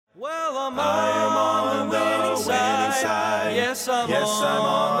Well, I'm on the winning side. Yes, I'm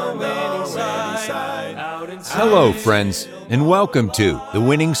on the winning side. Hello, friends, and welcome to the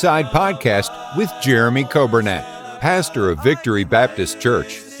Winning Side Podcast with Jeremy Coburnett, pastor of Victory Baptist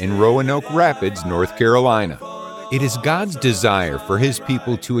Church in Roanoke Rapids, North Carolina. It is God's desire for His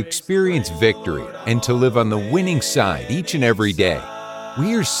people to experience victory and to live on the winning side each and every day.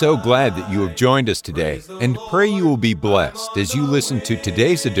 We are so glad that you have joined us today and pray you will be blessed as you listen to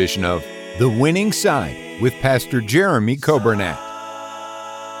today's edition of The Winning Side with Pastor Jeremy Coburnett.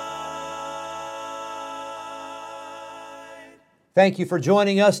 Thank you for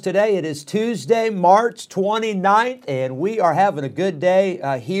joining us today. It is Tuesday, March 29th, and we are having a good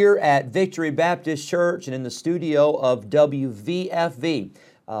day here at Victory Baptist Church and in the studio of WVFV.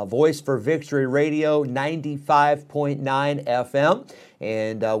 Voice for Victory Radio, 95.9 FM.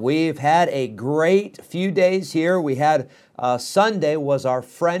 And we've had a great few days here. We had Sunday was our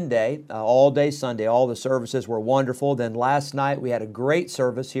Friend Day, all day Sunday. All the services were wonderful. Then last night we had a great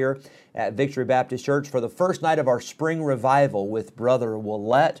service here at Victory Baptist Church for the first night of our spring revival with Brother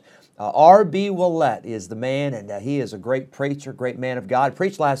Willett. R.B. Willett is the man, and he is a great preacher, great man of God.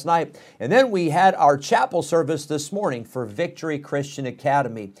 Preached last night. And then we had our chapel service this morning for Victory Christian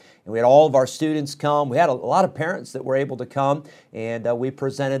Academy. And we had all of our students come. We had a lot of parents that were able to come, and we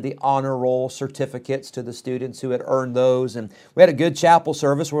presented the honor roll certificates to the students who had earned those. And we had a good chapel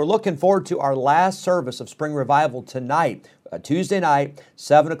service. We're looking forward to our last service of spring revival tonight. Tuesday night,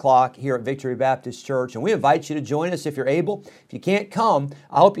 7 o'clock here at Victory Baptist Church. And we invite you to join us if you're able. If you can't come,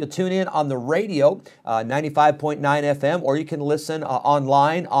 I hope you'll tune in on the radio, 95.9 FM, or you can listen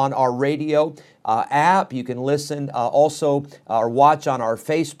online on our radio app. You can listen also or watch on our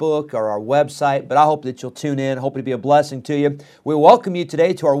Facebook or our website. But I hope that you'll tune in. I hope it'll be a blessing to you. We welcome you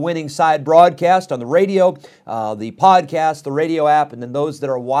today to our Winning Side broadcast on the radio, the podcast, the radio app, and then those that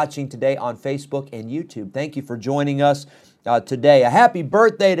are watching today on Facebook and YouTube. Thank you for joining us today. A happy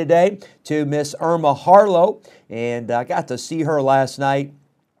birthday today to Miss Irma Harlow, and I got to see her last night,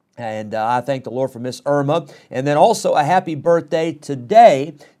 and I thank the Lord for Miss Irma. And then also a happy birthday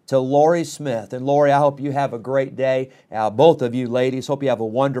today to Lori Smith. And Lori, I hope you have a great day. Both of you ladies, hope you have a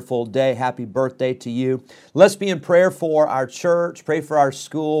wonderful day. Happy birthday to you. Let's be in prayer for our church, pray for our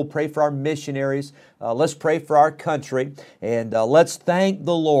school, pray for our missionaries. Let's pray for our country, and let's thank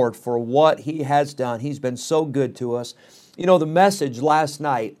the Lord for what He has done. He's been so good to us. You know, the message last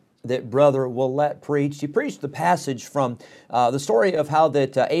night that Brother Willett preached, he preached the passage from the story of how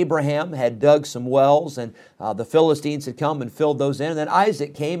that Abraham had dug some wells, and the Philistines had come and filled those in, and then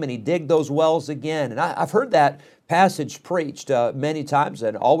Isaac came and he digged those wells again. And I've heard that passage preached many times,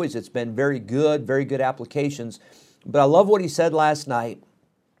 and always it's been very good applications. But I love what he said last night.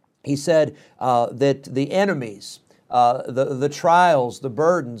 He said that the enemies, the trials, the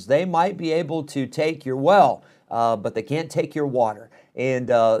burdens, they might be able to take your well, but they can't take your water. And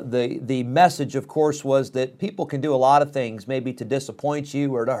the message, of course, was that people can do a lot of things, maybe to disappoint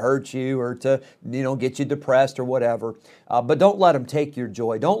you or to hurt you or to, get you depressed or whatever. But don't let them take your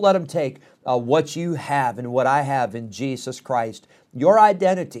joy. Don't let them take what you have and what I have in Jesus Christ. Your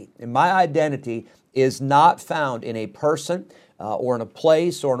identity and my identity is not found in a person or in a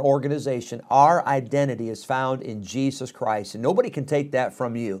place or an organization. Our identity is found in Jesus Christ, and nobody can take that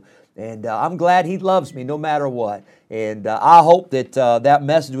from you. And I'm glad He loves me no matter what. And I hope that that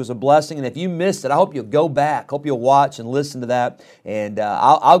message was a blessing. And if you missed it, I hope you'll go back. Hope you'll watch and listen to that. And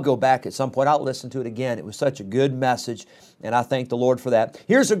I'll go back at some point. I'll listen to it again. It was such a good message, and I thank the Lord for that.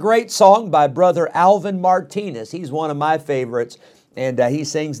 Here's a great song by Brother Alvin Martinez. He's one of my favorites. And he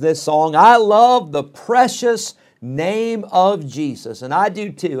sings this song, "I love the precious name of Jesus." And I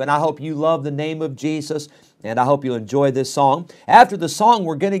do too. And I hope you love the name of Jesus. And I hope you'll enjoy this song. After the song,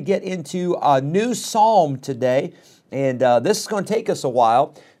 we're going to get into a new psalm today. And this is going to take us a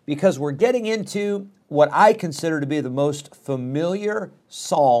while because we're getting into what I consider to be the most familiar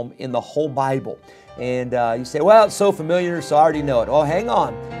psalm in the whole Bible. And you say, well, it's so familiar, so I already know it. Well, hang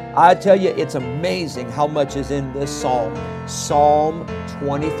on. I tell you, it's amazing how much is in this psalm, Psalm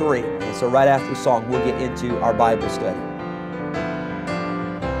 23. And so right after the song, we'll get into our Bible study.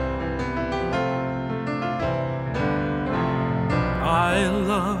 I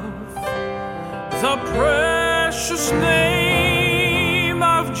love the precious name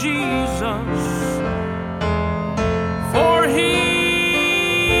of Jesus, for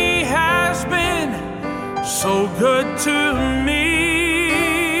He has been so good to me.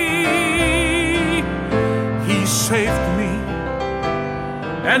 He saved me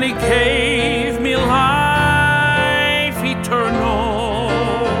and He gave me life eternal.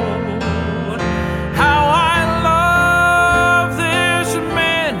 How I love this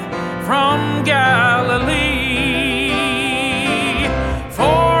man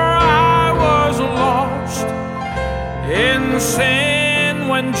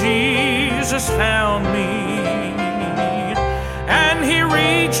when Jesus found me, and He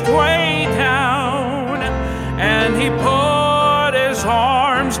reached way down, and He put His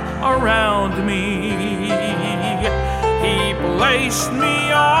arms around me. He placed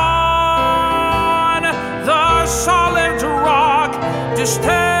me on the solid rock to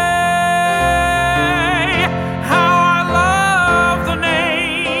stay.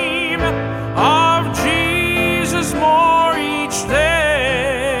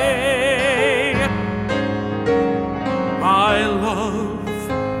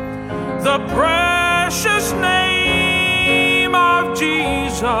 The precious name of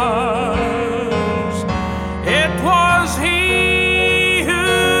Jesus. It was He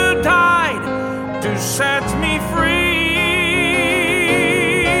who died to set me free.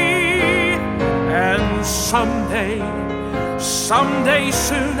 And someday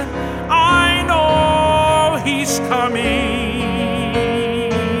soon, I know He's coming,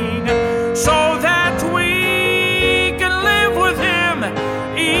 so that we can live with Him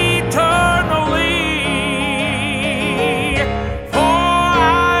eternally. For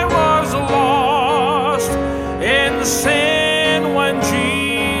I was lost in sin when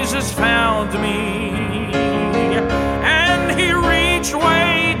Jesus found me, and He reached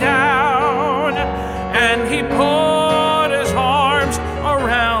way down, and He put His arms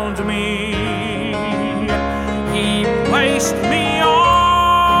around me. He placed me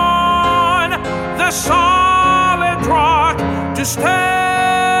on the solid rock to stay.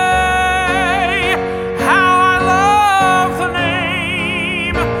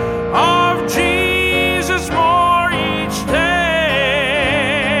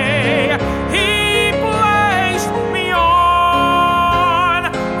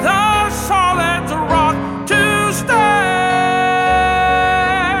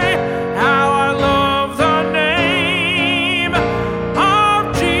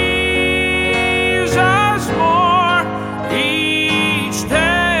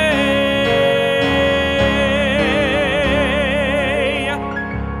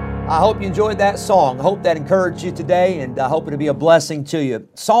 I hope you enjoyed that song. I hope that encouraged you today, and I hope it'll be a blessing to you.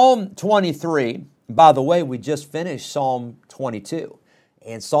 Psalm 23, by the way, we just finished Psalm 22.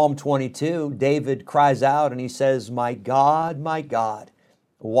 And Psalm 22, David cries out and he says, my God,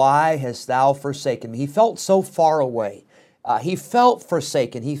 why hast thou forsaken me? He felt so far away. He felt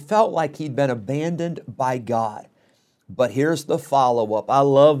forsaken. He felt like he'd been abandoned by God. But here's the follow-up. I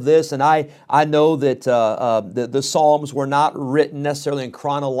love this, and I know that the Psalms were not written necessarily in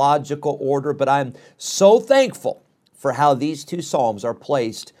chronological order, but I'm so thankful for how these two Psalms are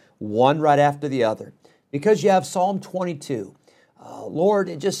placed one right after the other. Because you have Psalm 22. Lord,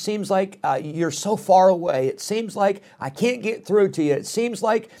 it just seems like you're so far away. It seems like I can't get through to you. It seems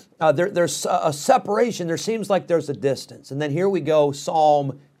like there's a separation. There seems like there's a distance. And then here we go,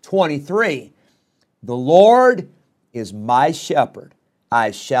 Psalm 23. The Lord is my shepherd, I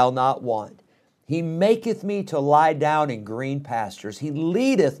shall not want. He maketh me to lie down in green pastures. He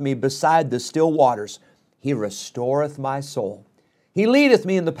leadeth me beside the still waters. He restoreth my soul. He leadeth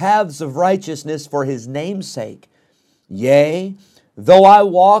me in the paths of righteousness for His name's sake. Yea, though I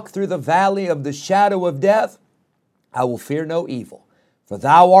walk through the valley of the shadow of death, I will fear no evil, for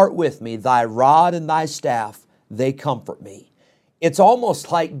Thou art with me. Thy rod and Thy staff, they comfort me. It's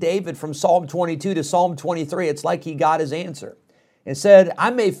almost like David from Psalm 22 to Psalm 23. It's like he got his answer and said, I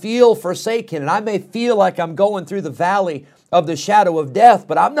may feel forsaken and I may feel like I'm going through the valley of the shadow of death,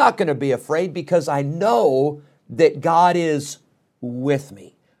 but I'm not going to be afraid because I know that God is with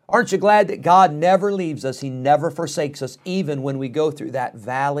me. Aren't you glad that God never leaves us? He never forsakes us, even when we go through that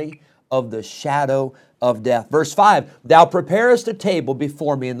valley of the shadow of death. Verse 5, Thou preparest a table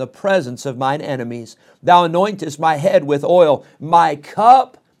before me in the presence of mine enemies. Thou anointest my head with oil. My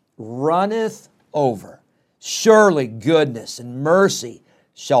cup runneth over. Surely goodness and mercy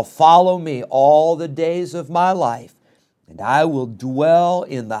shall follow me all the days of my life, and I will dwell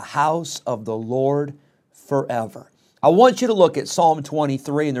in the house of the Lord forever. I want you to look at Psalm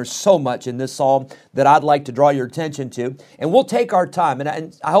 23, and there's so much in this psalm that I'd like to draw your attention to. And we'll take our time,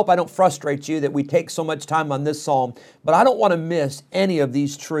 and I hope I don't frustrate you that we take so much time on this psalm, but I don't want to miss any of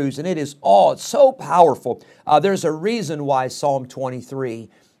these truths, and it's so powerful. There's a reason why Psalm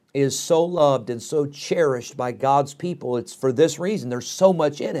 23 is so loved and so cherished by God's people. It's for this reason. There's so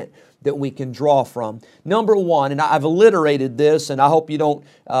much in it that we can draw from. Number one, and I've alliterated this, and I hope you don't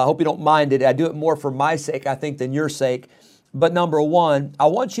mind it. I do it more for my sake, I think, than your sake. But number one, I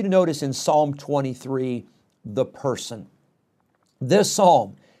want you to notice in Psalm 23, the person. This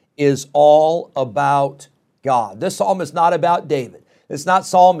psalm is all about God. This psalm is not about David. It's not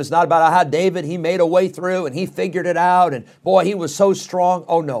Psalm. It's not about how David, he made a way through and he figured it out. And boy, he was so strong.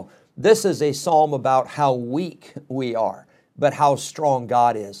 Oh no, this is a psalm about how weak we are, but how strong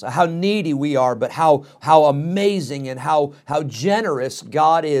God is. How needy we are, but how amazing and how generous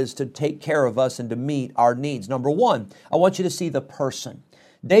God is to take care of us and to meet our needs. Number one, I want you to see the person.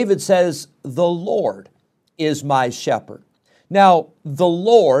 David says, the Lord is my shepherd. Now, the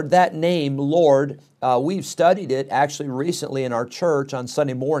Lord, that name, Lord, we've studied it actually recently in our church on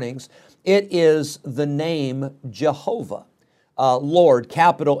Sunday mornings. It is the name Jehovah. Lord,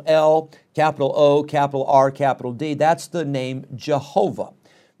 capital L, capital O, capital R, capital D. That's the name Jehovah,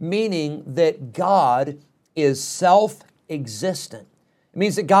 meaning that God is self-existent. It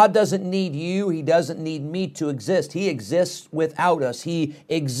means that God doesn't need you. He doesn't need me to exist. He exists without us. He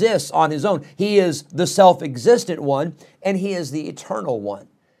exists on His own. He is the self-existent one, and He is the eternal one.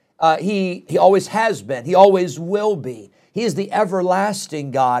 He always has been. He always will be. He is the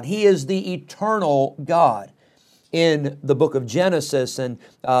everlasting God. He is the eternal God. In the book of Genesis and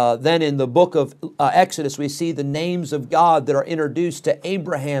then in the book of Exodus, we see the names of God that are introduced to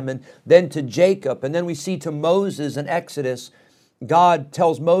Abraham and then to Jacob. And then we see to Moses in Exodus, God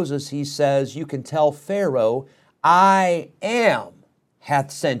tells Moses, He says, you can tell Pharaoh, I am hath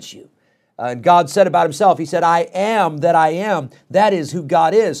sent you. And God said about Himself, He said, I am that I am. That is who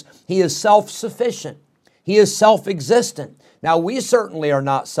God is. He is self-sufficient. He is self-existent. Now, we certainly are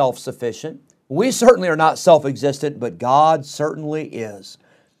not self-sufficient. We certainly are not self-existent, but God certainly is.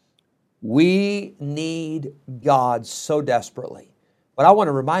 We need God so desperately. But I want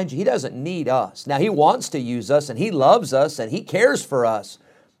to remind you, He doesn't need us. Now, He wants to use us, and He loves us, and He cares for us.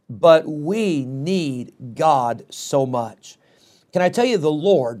 But we need God so much. Can I tell you, the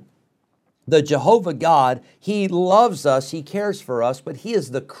Lord, the Jehovah God, He loves us, He cares for us, but He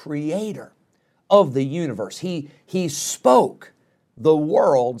is the creator of the universe. He spoke the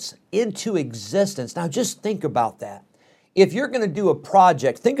worlds into existence. Now just think about that. If you're going to do a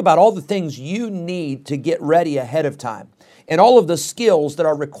project, think about all the things you need to get ready ahead of time and all of the skills that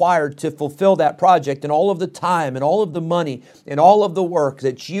are required to fulfill that project and all of the time and all of the money and all of the work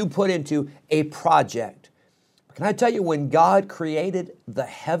that you put into a project. Can I tell you, when God created the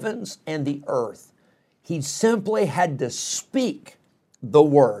heavens and the earth, He simply had to speak the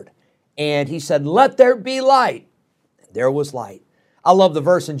word. And He said, let there be light. There was light. I love the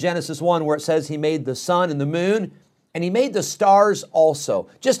verse in Genesis 1 where it says He made the sun and the moon, and He made the stars also.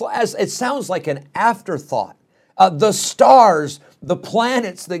 Just as it sounds like an afterthought. The stars, the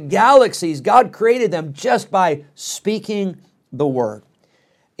planets, the galaxies, God created them just by speaking the word.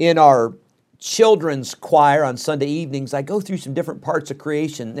 In our children's choir on Sunday evenings, I go through some different parts of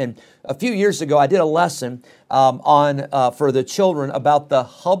creation. And a few years ago, I did a lesson for the children about the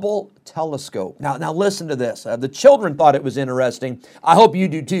Hubble telescope. Now listen to this. The children thought it was interesting. I hope you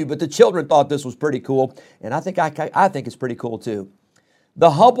do too, but the children thought this was pretty cool. And I think it's pretty cool too.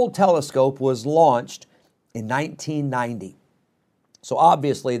 The Hubble telescope was launched in 1990. So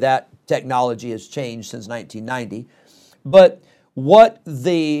obviously that technology has changed since 1990. But what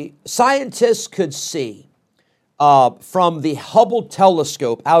the scientists could see from the Hubble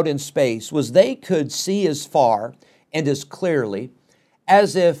telescope out in space was they could see as far and as clearly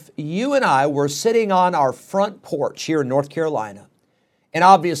as if you and I were sitting on our front porch here in North Carolina. And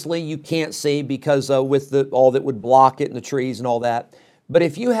obviously you can't see because with all that would block it and the trees and all that. But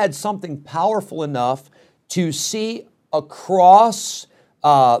if you had something powerful enough to see across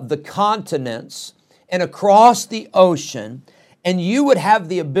the continents and across the ocean, and you would have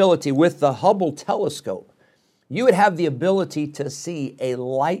the ability, with the Hubble telescope, you would have the ability to see a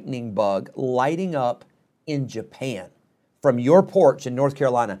lightning bug lighting up in Japan from your porch in North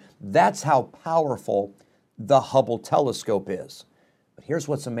Carolina. That's how powerful the Hubble telescope is. But here's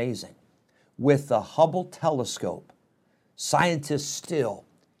what's amazing. With the Hubble telescope, scientists still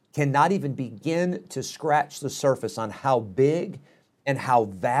cannot even begin to scratch the surface on how big and how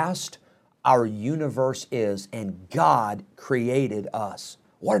vast our universe is, and God created us.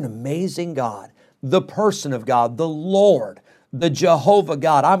 What an amazing God. The person of God, the Lord, the Jehovah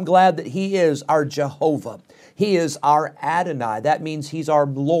God. I'm glad that He is our Jehovah. He is our Adonai. That means He's our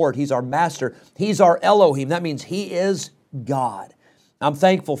Lord. He's our Master. He's our Elohim. That means He is God. I'm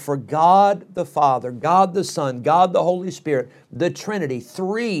thankful for God the Father, God the Son, God the Holy Spirit, the Trinity,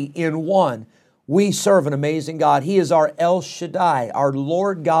 three in one. We serve an amazing God. He is our El Shaddai, our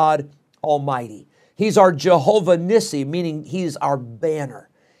Lord God Almighty. He's our Jehovah Nissi, meaning He's our banner.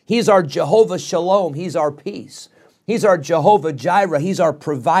 He's our Jehovah Shalom. He's our peace. He's our Jehovah Jireh. He's our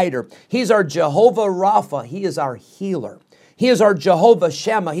provider. He's our Jehovah Rapha. He is our healer. He is our Jehovah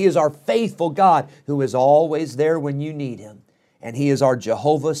Shammah. He is our faithful God who is always there when you need Him. and He is our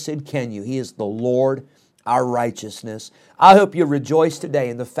Jehovah Sidkenu. He is the Lord, our righteousness. I hope you rejoice today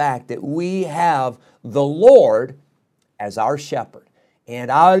in the fact that we have the Lord as our shepherd.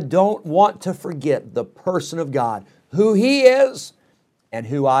 And I don't want to forget the person of God, who He is and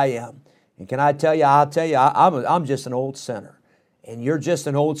who I am. And can I tell you, I'm just an old sinner. And you're just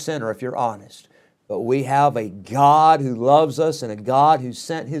an old sinner if you're honest. But we have a God who loves us and a God who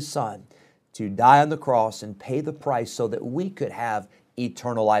sent His Son to die on the cross and pay the price so that we could have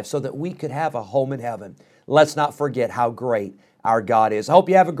eternal life, so that we could have a home in heaven. Let's not forget how great our God is. I hope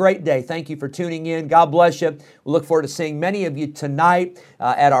you have a great day. Thank you for tuning in. God bless you. We look forward to seeing many of you tonight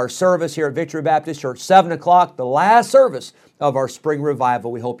at our service here at Victory Baptist Church, 7 o'clock, the last service of our spring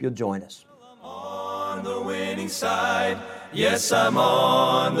revival. We hope you'll join us. On the winning side. Yes, I'm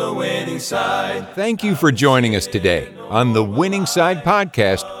on the winning side. Thank you for joining us today on the Winning Side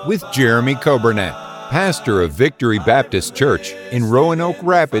Podcast with Jeremy Coburnett, pastor of Victory Baptist Church in Roanoke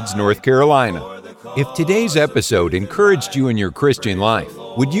Rapids, North Carolina. If today's episode encouraged you in your Christian life,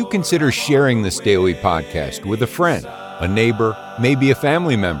 would you consider sharing this daily podcast with a friend, a neighbor, maybe a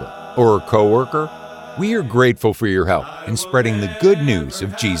family member, or a coworker? We are grateful for your help in spreading the good news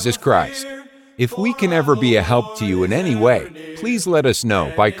of Jesus Christ. If we can ever be a help to you in any way, please let us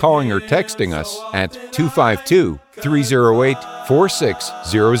know by calling or texting us at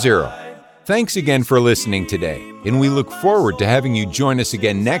 252-308-4600. Thanks again for listening today, and we look forward to having you join us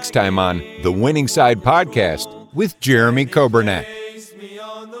again next time on the Winning Side Podcast with Jeremy Coburnett.